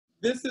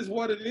this is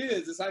what it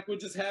is. It's like we're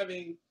just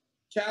having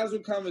casual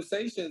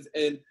conversations,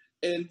 and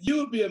you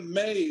would be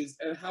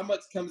amazed at how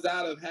much comes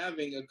out of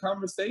having a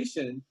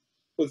conversation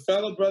with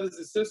fellow brothers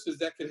and sisters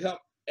that could help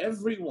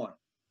everyone.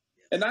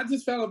 And not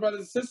just fellow brothers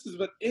and sisters,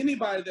 but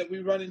anybody that we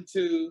run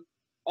into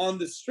on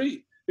the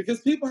street, because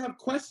people have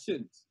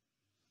questions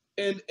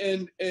and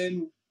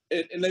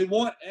they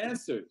want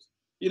answers.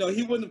 You know,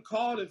 he wouldn't have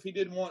called if he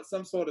didn't want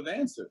some sort of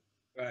answer.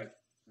 Right.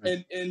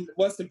 And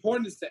what's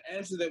important is the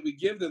answer that we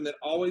give them that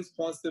always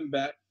points them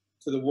back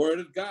to the Word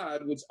of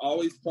God, which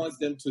always points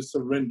them to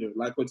surrender,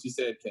 like what you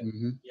said, Ken.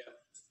 Mm-hmm.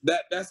 Yeah.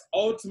 That's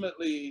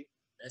ultimately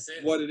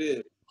what it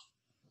is.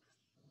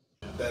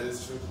 That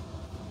is true.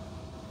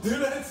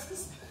 Dude,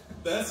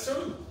 that's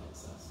true.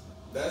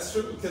 That's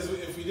true, because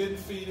if we didn't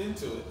feed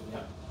into it,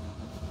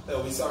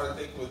 we started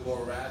thinking with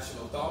more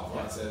rational thought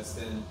process,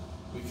 then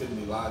we couldn't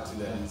be lied to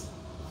that easy.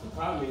 The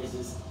problem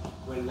is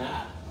we're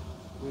not.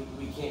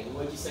 We can't.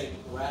 What'd you say?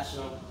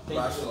 Rational.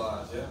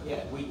 Rationalize, yeah.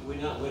 Yeah, we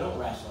don't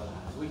rationalize.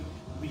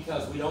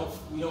 Because we don't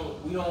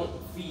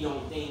feed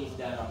on things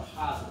that are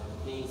positive,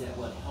 things that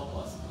would help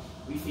us.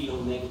 We feed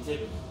on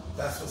negativity.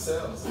 That's what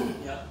sells.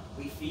 Yep,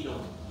 we feed on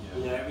it. Yeah.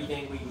 You know,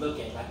 everything we look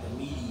at, like the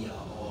media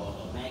or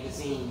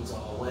magazines or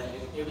whatever,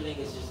 everything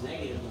is just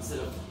negative instead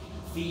of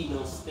feeding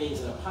on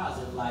things that are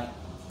positive, like.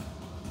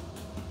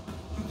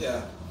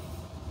 Yeah.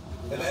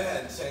 And that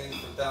hadn't changed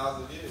for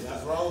thousands of years.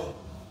 Because Rome,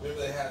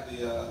 remember they had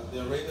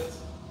the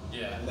arenas?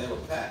 Yeah. And they were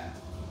packed.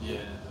 Yeah.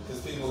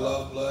 Because people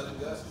love blood and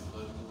guts.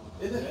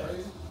 Isn't that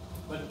crazy?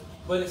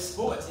 But it's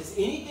sports. It's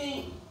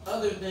anything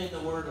other than the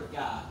Word of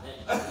God.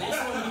 That's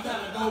when we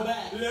kind of go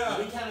back. Yeah.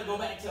 We kind of go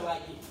back to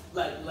like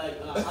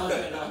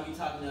Andre and I, we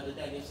talking the other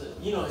day. And said,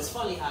 you know, it's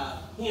funny how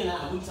he and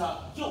I, we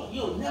talk. You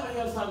don't never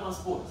hear us talk about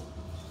sports.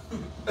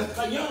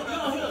 Like you don't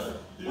hear us.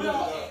 We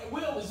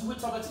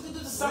always talk about something.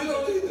 We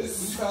don't do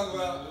this. We talk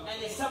about.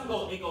 And then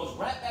something it goes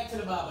right back to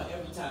the Bible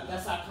every time.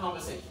 That's our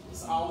conversation.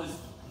 It's always.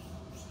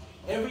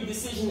 Every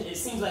decision, it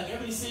seems like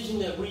every decision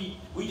that we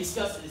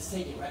discuss it is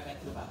taken right back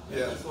to the Bible.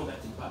 Yeah. It's going back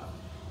to the Bible.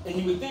 And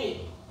you would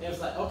think, it was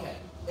like, okay,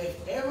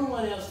 if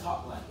everyone else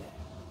talked like that,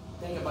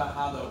 think about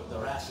how the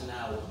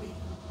rationale would be.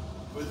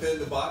 Within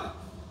the body?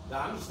 No,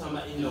 I'm just talking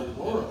about in the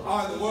world.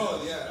 Oh, in the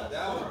world, yeah.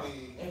 That would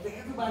be. If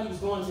everybody was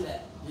going to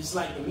that, just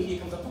like the media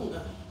comes up,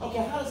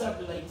 okay, how does that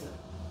relate to?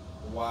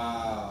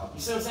 Wow.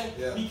 You see what I'm saying?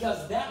 Yeah.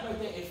 Because that right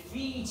there, it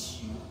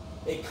feeds you.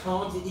 It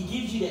calms it. It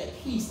gives you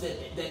that peace,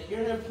 that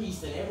inner peace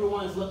that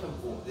everyone's looking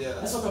for. Yeah.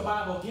 That's what the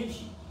Bible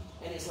gives you.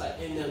 And it's like,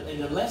 and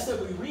the less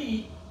that we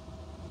read,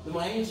 the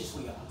more anxious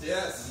we are.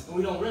 Yes. And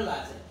we don't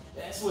realize it.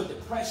 That's where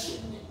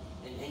depression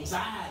and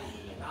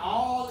anxiety and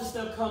all this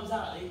stuff comes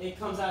out. It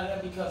comes out of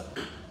that because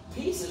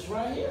peace is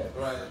right here.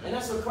 Right. And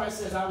that's what Christ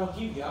says, I will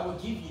give you. I will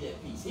give you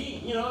that peace.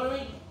 You know what I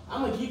mean?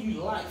 I'm going to give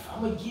you life.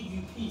 I'm going to give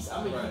you peace.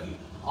 I'm going to give you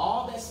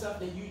all that stuff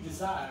that you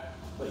desire.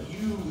 But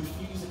you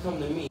refuse to come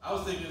to me. I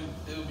was thinking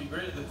it would be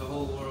great if the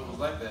whole world was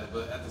like that,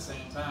 but at the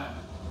same time,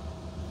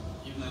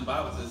 even in the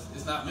Bible says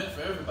it's not meant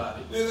for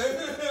everybody.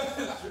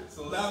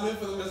 So not meant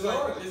for the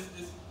majority.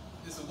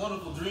 It's a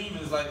wonderful dream.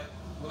 It's like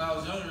when I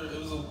was younger, it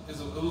was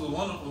a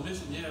wonderful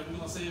mission. Yeah, we're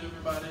gonna save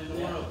everybody in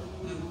the world.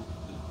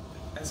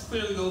 That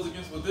clearly goes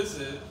against what this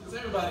is, because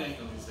everybody ain't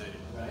gonna be saved.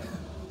 Right.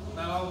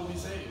 Not all will be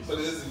saved. But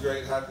it is a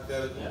great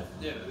hypothetical.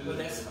 Yeah. But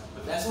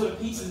that's where the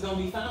peace is gonna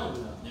be found.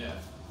 Yeah.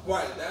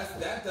 Right,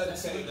 that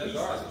doesn't change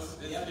regardless.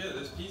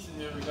 There's peace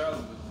in here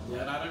regardless,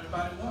 but not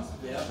everybody wants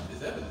it. Yeah.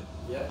 It's evident.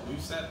 Yeah.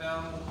 We've sat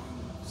down,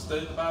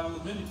 studied the Bible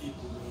with many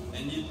people,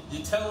 and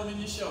you tell them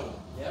and you show them.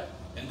 Yeah.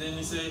 And then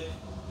you say,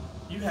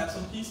 you have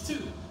some peace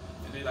too.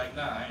 And they're like,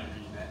 nah, I ain't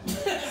reading that.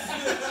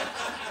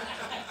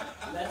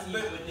 That's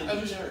even within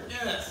the church.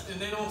 Yes, and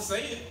they don't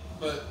say it,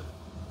 but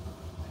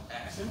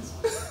actions.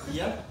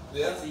 Yep.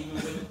 Yeah. That's even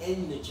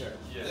within the church.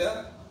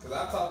 Yeah. Because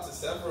I've talked to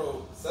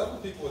several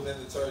people within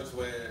the church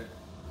where,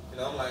 you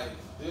know, I'm like,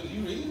 dude,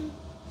 you reading?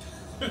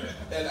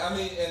 And I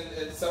mean,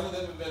 and some of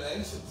them have been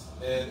anxious,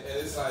 and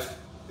it's like,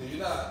 dude, you're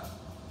not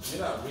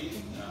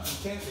reading. You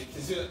can't be,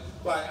 because you're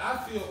like, I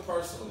feel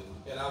personally,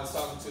 and I was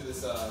talking to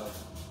this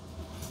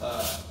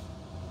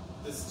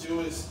this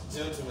Jewish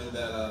gentleman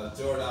that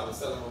Joe and I was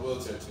selling a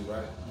wheelchair to,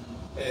 right?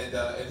 Mm-hmm.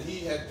 And he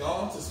had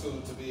gone to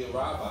school to be a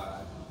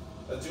rabbi,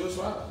 a Jewish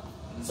rabbi,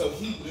 so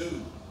he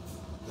knew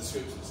the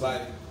scriptures.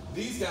 Like,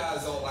 these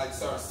guys don't like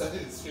start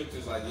studying the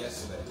scriptures like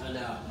yesterday. I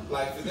know.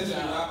 Like for them to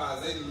be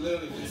rabbis, they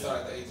literally just start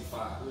at the age of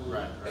 5.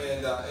 Right.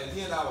 And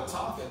he and I were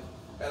talking,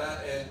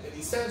 and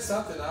he said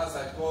something. And I was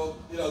like, well,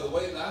 you know, the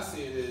way that I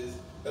see it is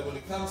that when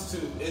it comes to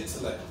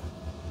intellect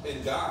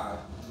in God,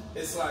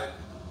 it's like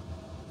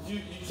you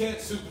can't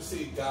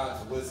supersede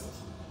God's wisdom.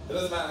 It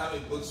doesn't matter how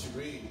many books you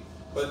read,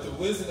 but the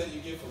wisdom that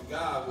you get from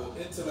God will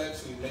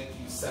intellectually make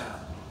you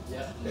sound.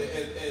 Yeah.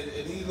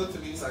 And he looked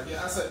at me. He's like,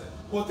 yeah. I said,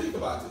 well, think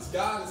about this.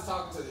 God is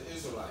talking to the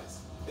Israelites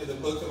in the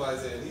book of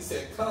Isaiah. And he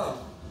said, come,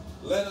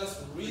 let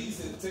us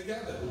reason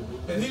together.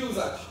 And he was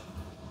like,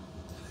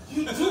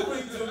 you do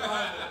read the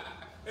Bible.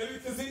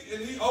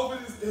 And he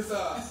opened his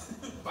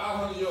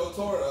 500-year-old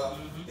Torah up.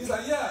 He's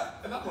like, yeah.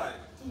 And I'm like,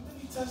 dude, what are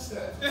you touch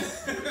that?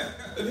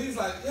 And he's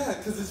like, yeah,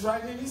 because it's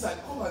right here. He's like,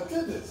 oh my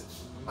goodness.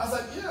 I was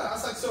like, yeah. I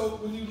was like, so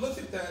when you look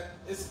at that,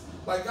 it's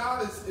like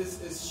God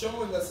is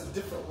showing us a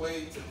different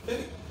way to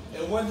think.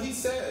 And what he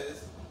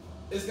says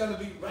is going to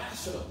be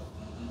rational.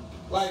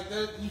 Like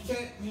you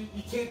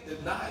can't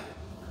deny it.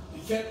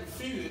 You can't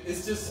refute it.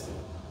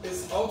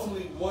 It's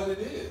ultimately what it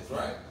is,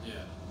 right?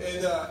 Yeah.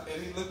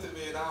 And he looked at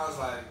me and I was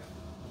like,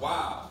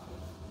 wow.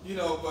 You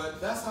know,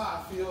 but that's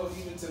how I feel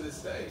even to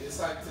this day. It's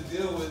like to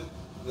deal with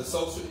the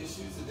social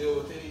issues, to deal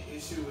with any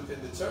issue within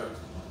the church.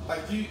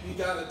 Like you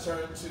got to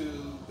turn to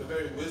the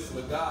very wisdom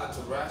of God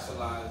to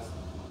rationalize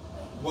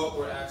what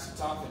we're actually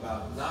talking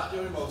about, not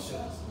your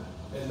emotions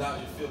and not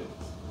your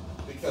feelings.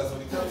 Because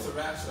when it comes to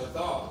rational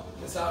thought,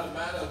 it's not a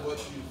matter of what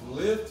you've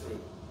lived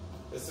through.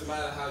 It's a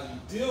matter of how you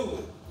deal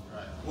with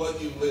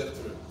what you've lived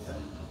through.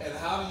 Yeah. And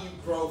how do you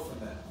grow from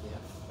that?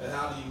 Yeah. And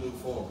how do you move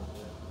forward?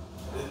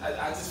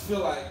 Yeah. I just feel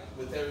like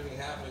with everything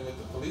happening with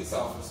the police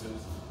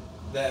officers,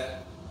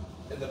 that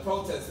in the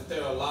protests, that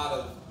there are a lot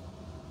of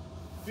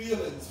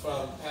feelings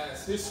from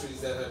past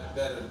histories that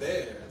are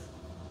there,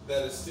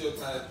 that are still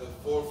kind of at the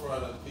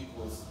forefront of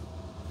people's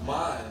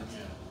minds,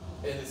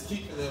 and it's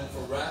keeping them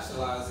from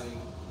rationalizing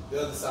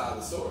the other side of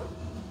the story.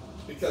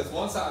 Because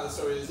one side of the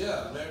story is,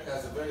 yeah, America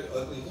has a very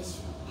ugly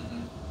history.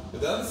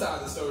 But the other side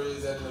of the story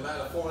is that in a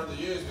matter of 400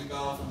 years, we've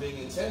gone from being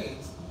in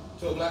chains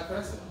to a black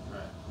president.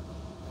 Right.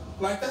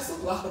 Like, that's a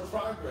lot of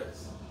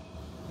progress.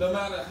 No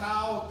matter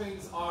how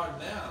things are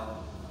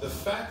now, the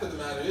fact of the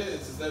matter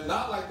is they're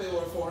not like they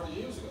were 400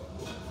 years ago.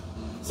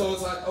 So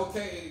it's like,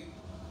 okay,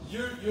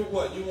 you're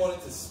what? You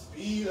wanted to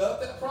speed up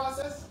that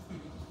process?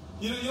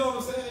 You know what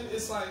I'm saying?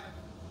 It's like,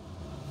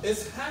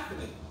 it's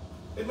happening.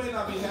 It may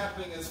not be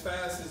happening as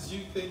fast as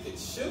you think it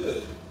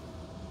should,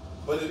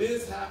 but it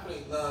is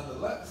happening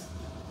nonetheless.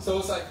 So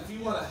it's like, if you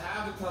want to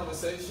have a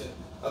conversation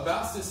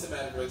about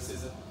systematic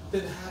racism,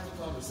 then have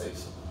a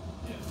conversation.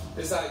 Yeah.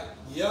 It's like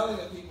yelling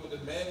at people,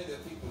 demanding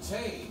that people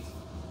change,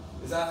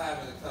 is not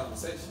having a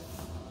conversation.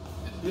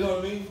 You know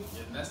what I mean?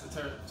 Yeah, and that's the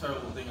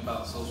terrible thing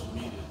about social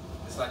media.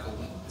 It's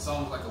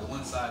almost like a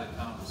one-sided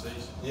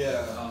conversation.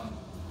 Yeah.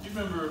 You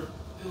remember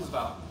it was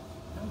about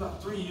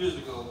 3 years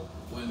ago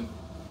when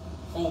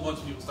a whole bunch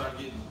of people started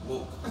getting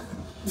woke.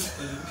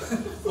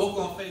 Woke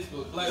on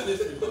Facebook, Black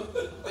History Month.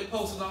 They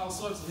posted all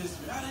sorts of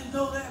history. I didn't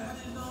know that. I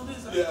didn't know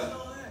this. I didn't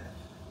know that.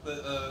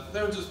 But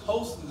they were just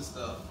posting the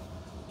stuff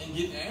and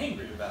getting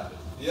angry about it.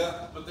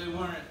 Yeah. But they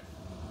weren't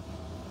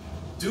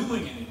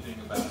doing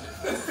anything about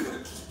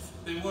it.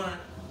 They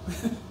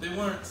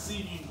weren't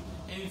seeking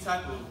any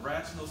type of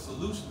rational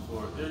solution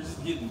for it. They're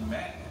just getting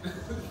mad.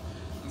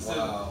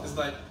 Wow. It's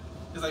like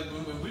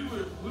when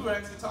we were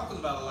actually talking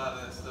about a lot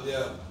of that stuff.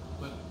 Yeah.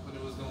 When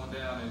it was going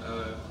down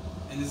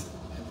and as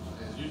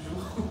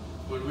usual,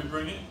 where do we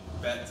bring it?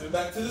 Back to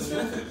the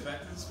scripture.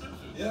 Back to the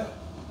scripture. Yeah.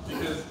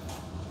 Because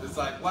it's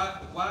like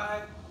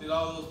why did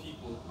all those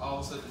people all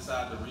of a sudden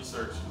decide to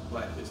research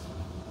Black history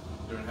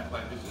during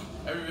Black History?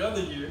 Every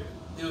other year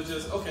it was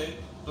just okay,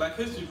 Black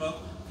History Month,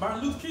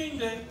 Martin Luther King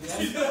Day.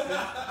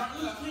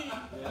 Martin Luther King.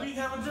 Yeah. We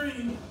have a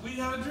dream. We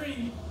have a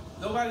dream.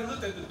 Nobody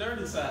looked at the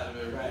dirty side of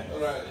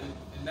everything. Right.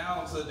 And now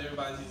all of a sudden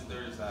everybody sees the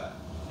dirty side,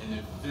 and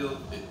it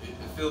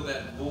filled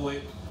that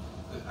void.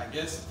 I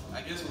guess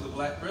with a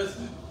black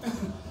president,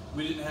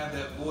 we didn't have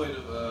that void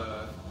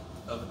of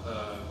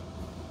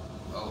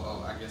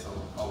I guess a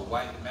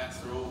white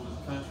master over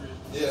the country.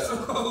 Yeah.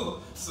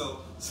 So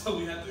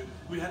we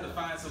had to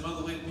find some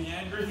other way to be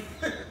angry.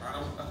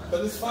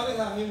 But it's funny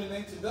how human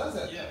nature does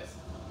that. Yes.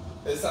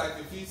 It's like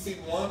if you see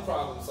one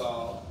problem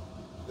solved,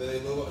 then they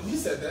move on. You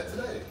said that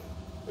today.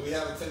 We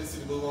have a tendency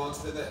to move on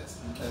to the next.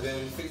 Mm-hmm. And then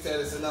when you fix that,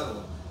 it's another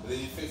one. And then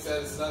you fix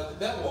that, it's another.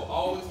 That will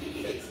always be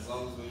the case as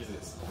long as we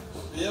exist.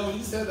 Yeah, when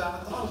you said that, I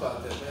thought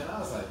about that, man. I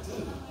was like,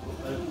 dude.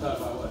 You thought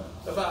about what?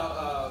 About,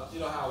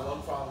 how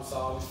one problem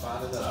solved, we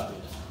find another.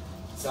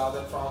 Solve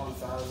that problem, we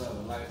find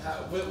another. Like,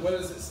 where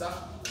does it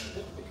stop?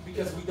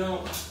 Because we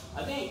don't.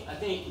 I think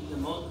the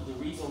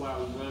reason why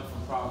we run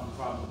from problem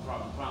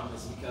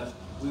is because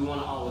we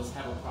want to always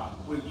have a problem.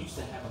 We're used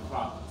to having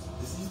problems.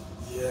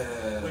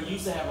 Yeah. We're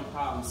used to having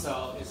problems.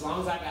 So as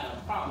long as I got a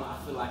problem, I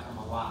feel like I'm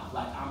alive.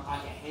 Like I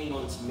can hang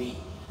on to me.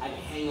 I can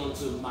hang on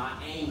to my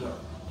anger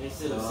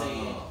instead of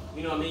saying,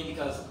 you know what I mean?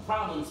 Because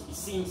problems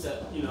seems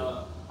to,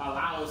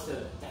 allow us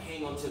to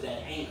hang on to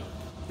that anger.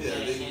 Yeah,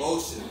 the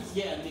emotions.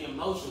 The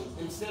emotions.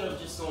 Instead of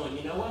just going,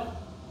 you know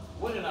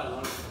what did I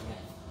learn from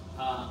that?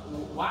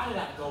 Why did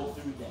I go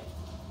through that?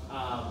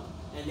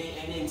 And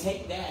then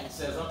take that and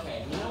says,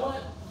 okay, you know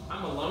what?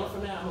 I'm gonna learn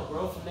from that. I'm gonna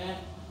grow from that.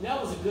 And that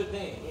was a good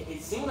thing.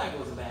 It seemed like it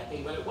was a bad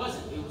thing, but it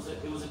wasn't. It was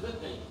a good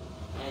thing.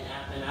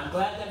 And I'm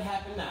glad that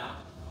happened now.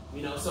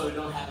 So it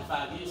don't happen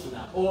 5 years from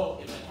now. Or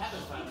if it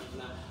happens 5 years from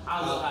now,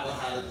 I'll know how to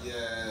handle it.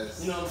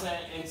 Yes. You know what I'm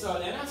saying?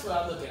 And that's what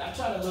I look at. I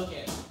try to look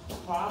at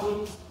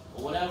problems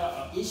or whatever,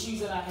 or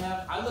issues that I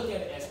have. I look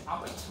at it as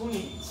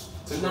opportunities,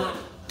 not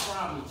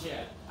problems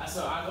yet.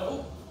 So I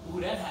go,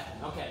 ooh, that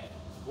happened. Okay.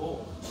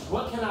 Well,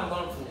 what can I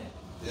learn from that?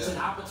 Yeah. It's an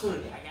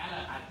opportunity.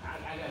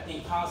 I gotta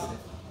think positive.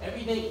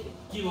 Everything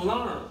you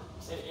learn,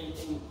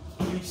 and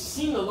you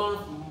seem to learn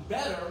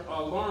better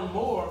or learn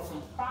more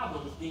from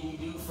problems than you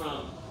do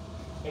from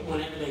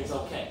when everything's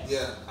okay.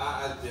 Yeah,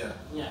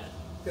 Yeah.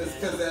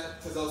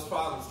 Because those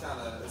problems kind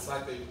of, it's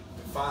like they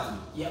define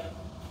you. Yep.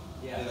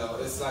 Yeah. You know,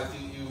 it's like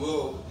you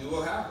will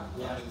have them.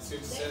 Yeah. I mean, the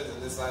scripture says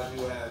in this life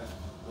you will have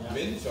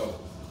many troubles.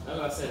 That's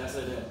what I said. I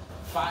said that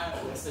fire.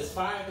 It says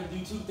fire can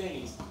do two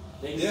things.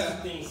 They can do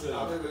two things to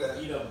I remember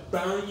that. either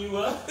burn you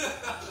up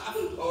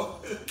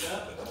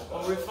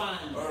or refine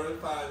you. Or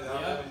refine you.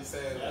 I remember you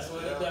saying that's that.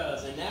 what it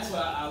does, and that's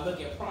why I look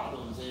at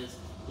problems is,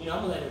 I'm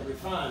gonna let it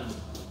refine you.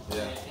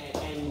 Yeah.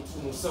 And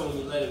so when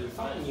you let it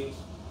refine you,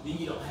 then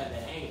you don't have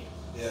that anger.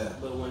 Yeah.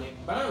 But when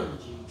it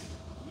burns you,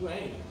 you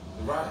angry.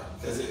 Right.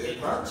 Because it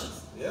hurts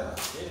you. Yeah.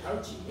 It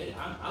hurts you.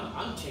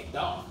 I'm ticked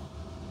off.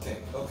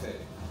 Okay.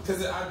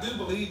 Because I do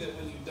believe that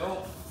when you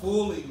don't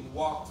fully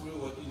walk through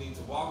what you need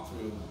to walk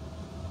through,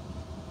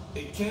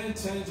 it can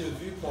change your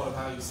viewpoint of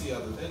how you see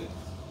other things.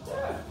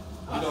 Yeah.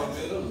 You know what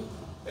I mean?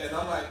 And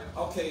I'm like,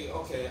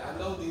 okay, I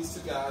know these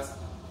two guys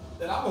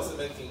that I wasn't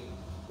making,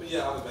 but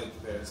yeah, I was making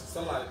comparisons.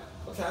 So I'm like,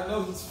 okay, I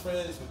know he's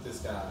friends with this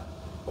guy,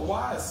 but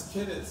why is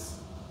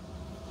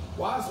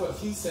what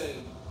he's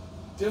saying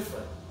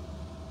different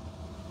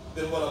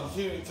than what I'm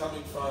hearing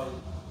coming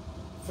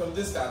from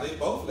this guy? They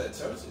both led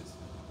churches,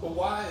 but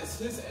why is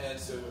his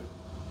answer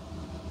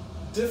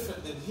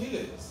different than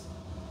his?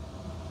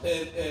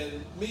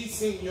 And me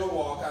seeing your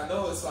walk, I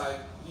know it's like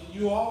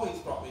you always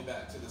brought me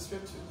back to the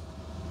scriptures.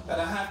 And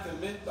I have to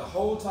admit, the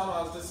whole time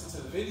I was listening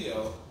to the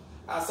video,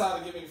 outside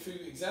of giving a few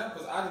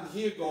examples, I didn't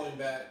hear going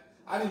back.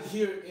 I didn't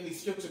hear any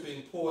scripture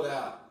being pulled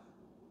out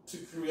to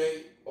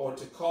create or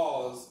to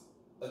cause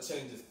a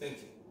change of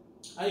thinking.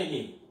 I didn't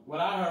either. What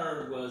I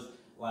heard was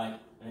like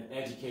an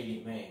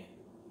educated man.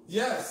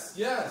 Yes.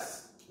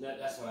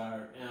 That's what I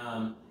heard.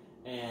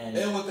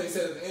 And what they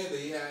said at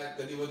the end,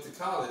 that he went to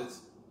college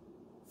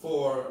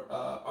for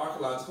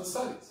archaeological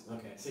studies.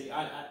 Okay. See,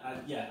 I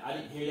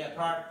didn't hear that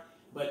part.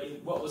 But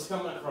what was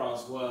coming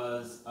across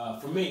was,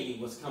 for me,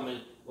 was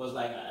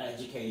like an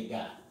educated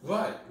guy.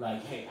 Right.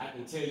 Like, hey, I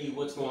can tell you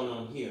what's going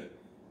on here.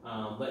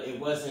 But it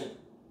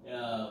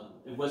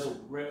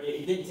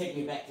didn't take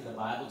me back to the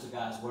Bible, to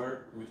God's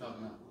Word. What are we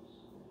talking about?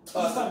 He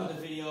was talking about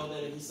the video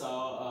that he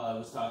saw. It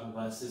was talking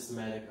about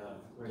systematic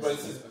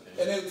racism. Okay.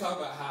 And they were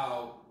talking about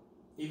how,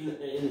 even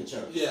in the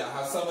church. Yeah,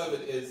 how some of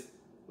it is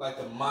like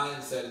the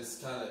mindset is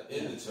kind of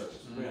in the church.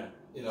 Mm-hmm. Yeah.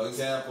 You know,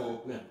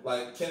 example,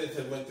 like Kenneth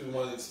had went through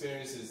one of the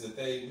experiences that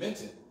they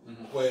mentioned,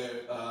 where,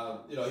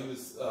 he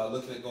was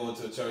looking at going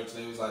to a church,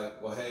 and he was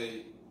like, well,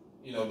 hey,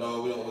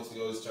 no, we don't want you to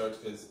go to this church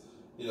because,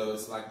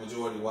 it's like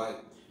majority white.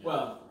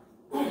 Well,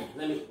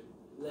 let me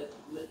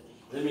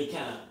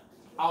kind of,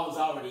 I was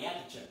already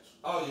at the church.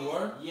 Oh, you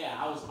were?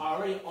 Yeah, I was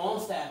already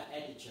on staff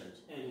at the church,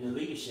 and the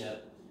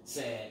leadership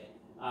said,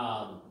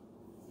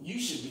 you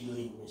should be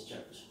leading this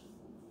church.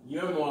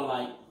 You're more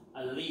like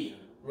a leader.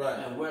 Right.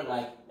 And we're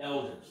like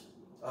elders.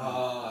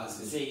 Oh, I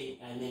see. See,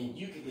 and then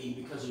you could leave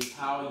because of your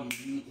power, your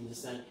youth, and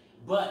this thing.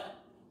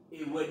 But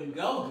it wouldn't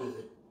go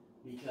good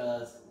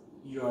because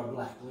you're a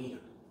black leader.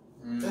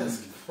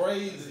 That's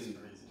crazy.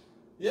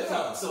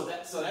 Yeah. So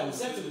that was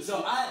said to me.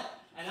 So I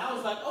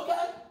was like,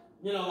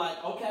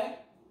 okay,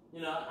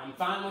 I'm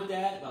fine with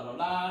that, blah blah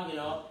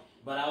blah,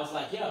 But I was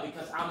like,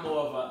 because I'm more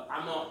of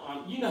I'm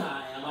on, you know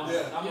how I am.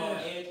 I'm on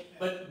edge.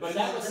 But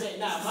that was said.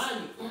 Now,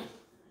 mind you.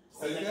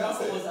 And the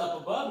couple was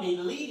up above me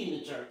leading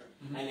the church,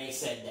 and they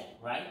said that,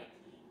 right?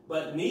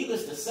 But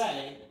needless to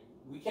say,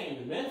 we came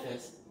to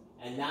Memphis,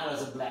 and now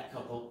there's a black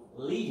couple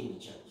leading the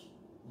church.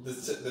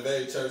 The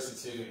very church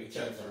that you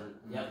came from.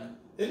 Yep.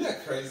 Isn't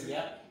that crazy?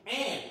 Yep.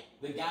 And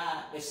the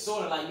guy is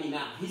sort of like me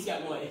now. He's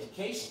got more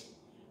education,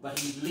 but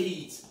he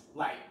leads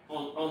like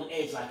on the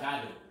edge like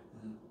I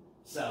do.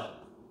 So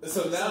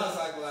now it's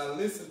like when I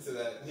listen to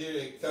that,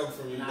 hearing it come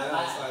from you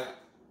now, it's like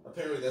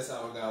apparently that's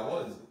not what God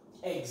wanted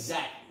you.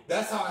 Exactly.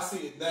 That's how I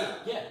see it now.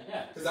 Yeah.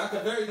 Because I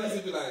could very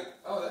easily be like,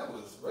 oh, that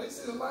was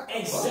racism.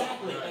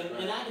 Exactly.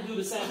 And I could do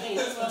the same thing.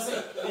 That's what I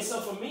said. And so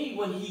for me,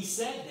 when he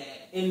said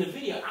that in the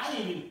video, I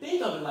didn't even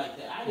think of it like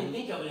that. I didn't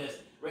think of it as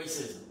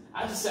racism.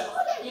 I just said,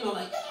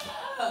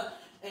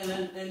 and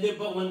then,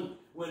 but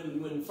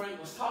when Frank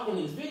was talking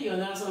in his video,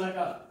 now it's like,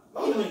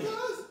 oh my God.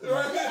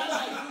 Right.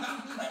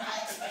 I'm like, I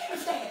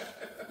experienced that.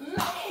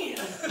 Man.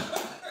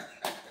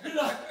 Get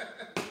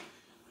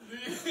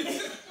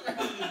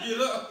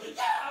up.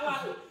 Yeah, I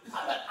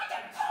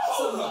got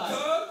somebody.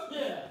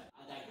 Yeah.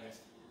 I digress.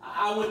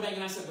 I went back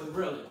and I said, but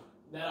really,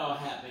 that all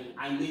happened.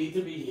 I needed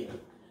to be here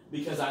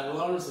because I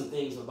learned some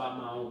things about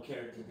my own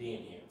character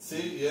being here.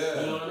 See,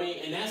 yeah. You know what I mean?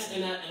 And I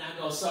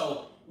go,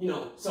 so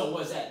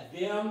was that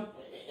them?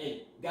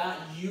 And God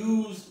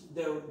used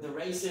the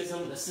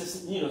racism, the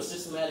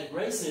systematic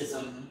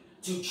racism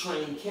to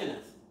train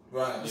Kenneth.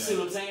 Right. You see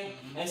what I'm saying?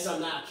 And so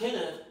now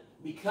Kenneth,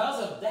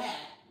 because of that,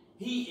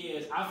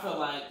 I feel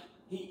like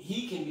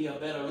he can be a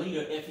better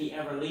leader if he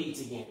ever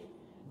leads again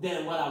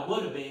than what I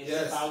would have been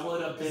if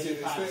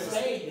I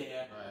stayed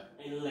there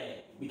and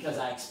led, because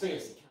I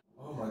experienced it.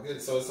 Oh my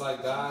goodness. So it's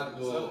like God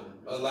will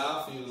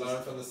allow for you to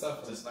learn from the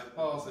suffering. Just like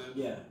Paul said.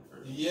 Yeah.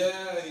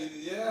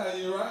 Yeah,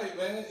 you're right,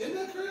 man. Isn't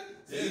that crazy?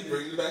 See,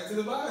 bring it back to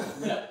the Bible.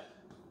 Yeah.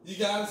 You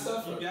gotta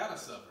suffer. You gotta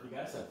suffer. You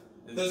gotta suffer.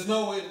 There's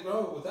no way to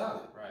grow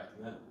without it. Right.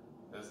 Yeah.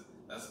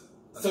 That's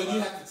so you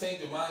have to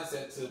change your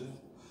mindset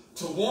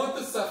to want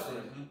the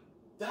suffering. Mm-hmm.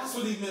 That's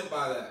what he meant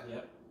by that.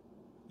 Yep.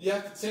 You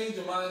have to change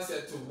your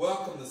mindset to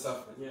welcome the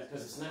suffering. Yeah,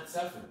 because it's not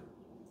suffering.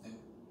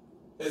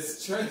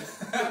 It's training.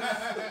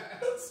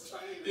 It's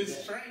training.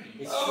 It's training.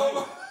 It's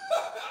oh,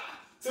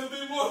 to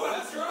be more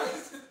like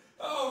Christ.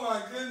 Oh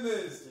my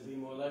goodness. To be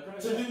more like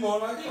Christ. To be more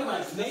like Think about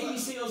Christ. it. Navy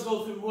SEALs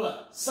go through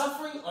what?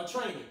 Suffering or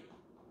training?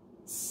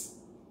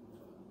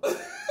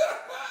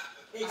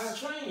 It's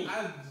training.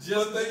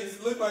 But they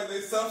look like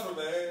they suffer,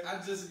 man. I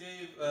just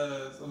gave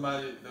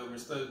somebody that we're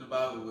studying the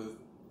Bible with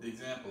the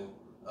example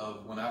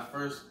of when I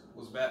first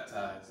was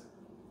baptized.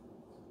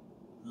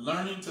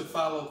 Learning to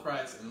follow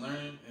Christ and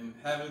learning and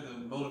having the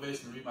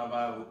motivation to read my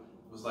Bible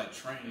was like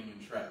training in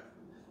track.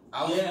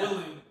 I was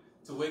willing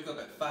to wake up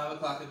at 5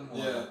 o'clock in the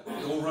morning,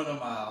 go run a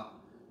mile,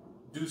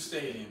 do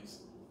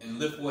stadiums, and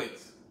lift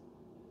weights.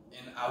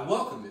 And I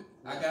welcomed it.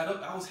 I got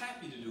up. I was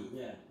happy to do it.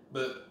 Yeah.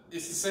 But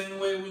it's the same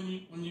way when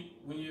you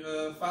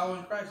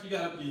following Christ. You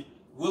gotta be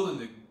willing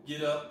to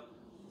get up,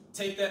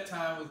 take that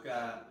time with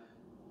God,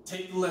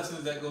 take the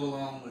lessons that go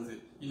along with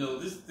it. You know,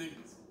 this thing.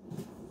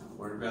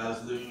 Word of God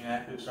is living and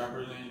active,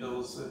 sharper than any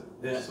double sword.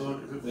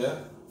 Yeah.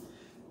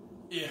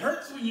 It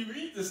hurts when you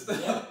read this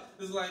stuff. Yeah.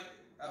 It's like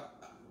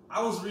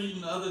I was reading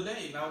the other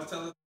day and I was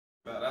telling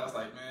about it. I was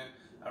like, man,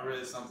 I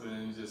read something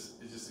and it just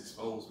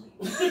exposed me.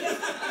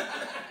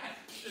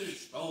 It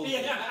exposed me.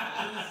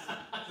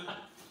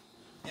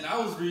 And I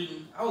was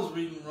reading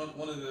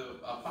one of the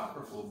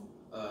apocryphal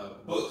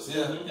books.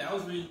 Yeah. I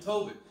was reading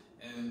Tobit,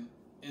 and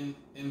in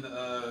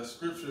the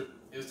scripture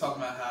it was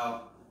talking about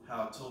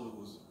how Tobit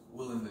was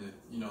willing to,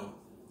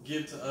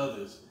 give to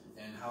others,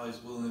 and how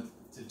he's willing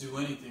to do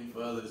anything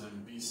for others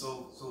and be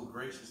so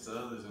gracious to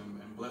others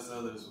and bless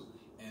others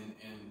and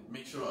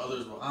make sure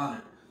others were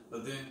honored.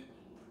 But then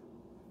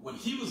when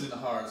he was in the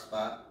hard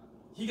spot,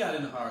 he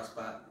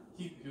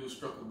was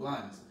struck with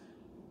blindness.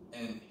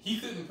 And he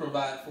couldn't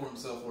provide for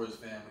himself or his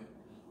family.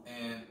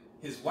 And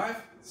his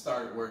wife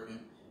started working,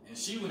 and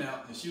she went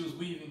out and she was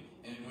weaving.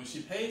 And when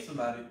she paid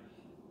somebody,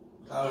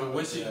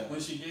 when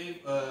she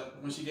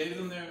gave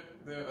them their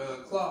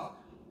cloth,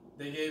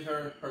 they gave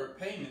her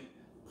payment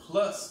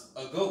plus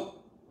a goat.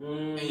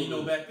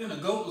 And back then a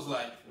goat was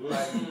like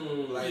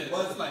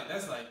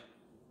that's like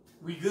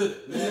we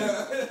good.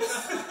 Yeah.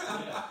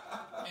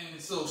 And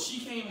so she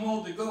came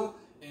home to goat,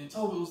 and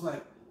Toby was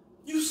like,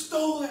 "You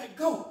stole that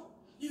goat.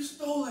 You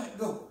stole that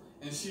goat."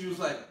 And she was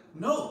like,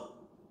 "No,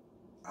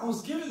 I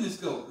was given this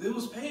goat. It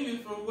was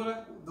payment for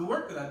the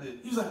work that I did."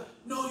 He was like,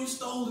 "No, you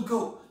stole the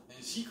goat."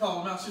 And she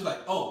called him out. She was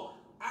like, "Oh,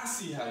 I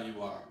see how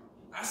you are.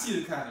 I see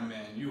the kind of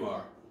man you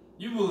are.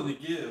 You're willing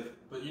to give,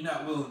 but you're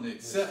not willing to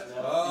accept in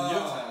your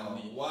time of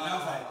need." Wow. And I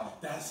was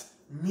like, "That's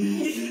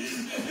me."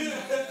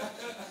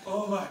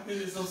 Oh my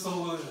goodness, I'm so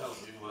willing to help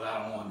you, but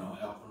I don't want no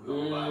help from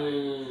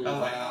nobody. I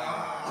was like,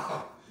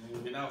 ah.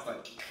 And I was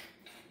like,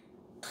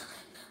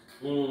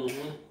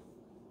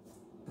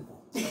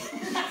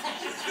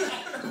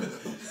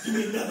 Give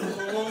me another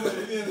one.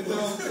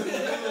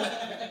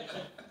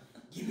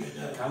 give me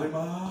another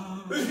Kalima.